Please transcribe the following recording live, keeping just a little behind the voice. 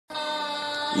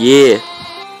Yeah,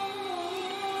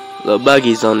 Lil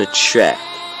Bugz on the track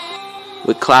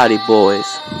with Cloudy Boys.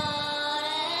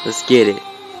 Let's get it.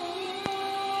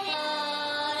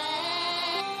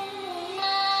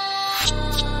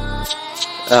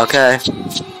 Okay.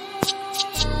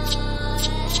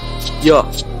 Yo.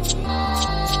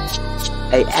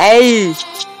 Hey.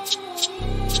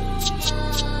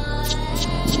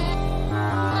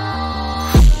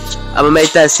 I'ma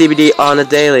make that CBD on the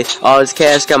daily. All this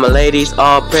cash, got my ladies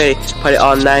all pretty. Party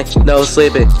all night, no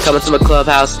sleeping. Coming to my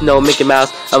clubhouse, no Mickey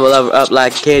Mouse. I'ma love her up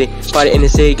like a kitty. Party in the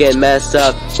city, getting messed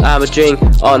up. I'ma drink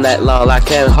all night long like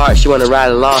Kevin Hart. She wanna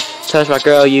ride along. Touch my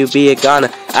girl, you be a goner.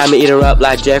 I'ma eat her up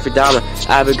like Jeffrey Dahmer.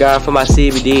 I be gone for my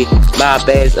CBD. My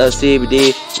base of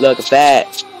CBD, looking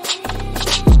fat.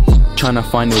 Tryna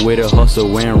find a way to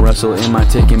hustle and wrestle. It might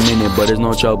take a minute, but there's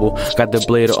no trouble. Got the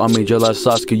blade on me, just like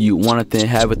Sasuke. You want it, then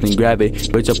have it, then grab it.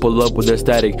 Bitch, I pull up with the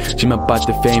static. Dream about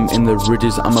the fame and the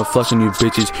riches. I'ma flush on you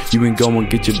bitches. You ain't going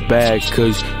get your bag,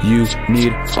 cause you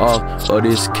need all of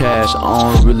this cash.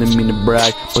 I don't really mean to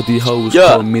brag, but these hoes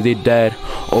told me they dead.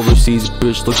 Overseas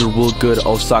bitch looking real good.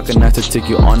 Osaka nice to take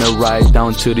you on a ride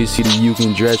down to the city. You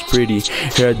can dress pretty.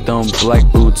 Hair done, black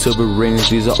boots, silver rings.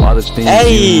 These are all the things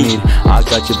you need. I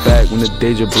got your back when the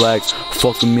days are black.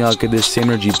 Fuck with me, I'll get the same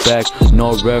energy back.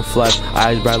 No red flash,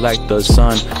 eyes bright like the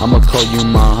sun. I'ma call you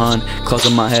my hun. Clouds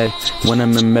on my head when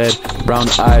I'm in bed. Brown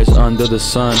eyes under the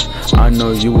sun. I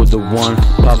know you were the one.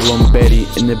 Pablo and Betty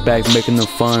in the back making the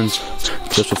funds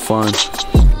just for fun.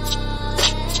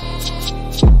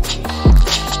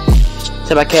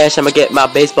 Take my cash, I'ma get my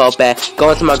baseball bat.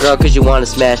 Going to my girl cause you wanna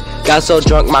smash. Got so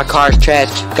drunk my car's trash.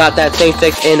 Got that thing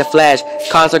fixed in a flash.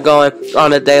 Concert going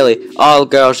on the daily. All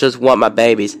girls just want my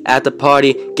babies. At the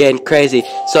party, getting crazy.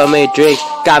 So many drinks,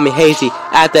 got me hazy.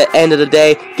 At the end of the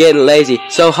day, getting lazy.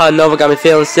 So hungover, got me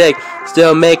feeling sick.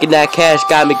 Still making that cash,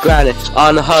 got me grinding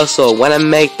on the hustle. When I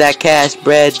make that cash,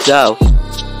 bread dough.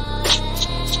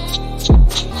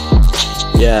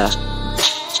 Yeah.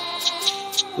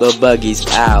 Lil Bugz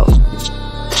out.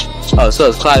 Oh, so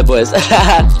it's Cloudy Boys.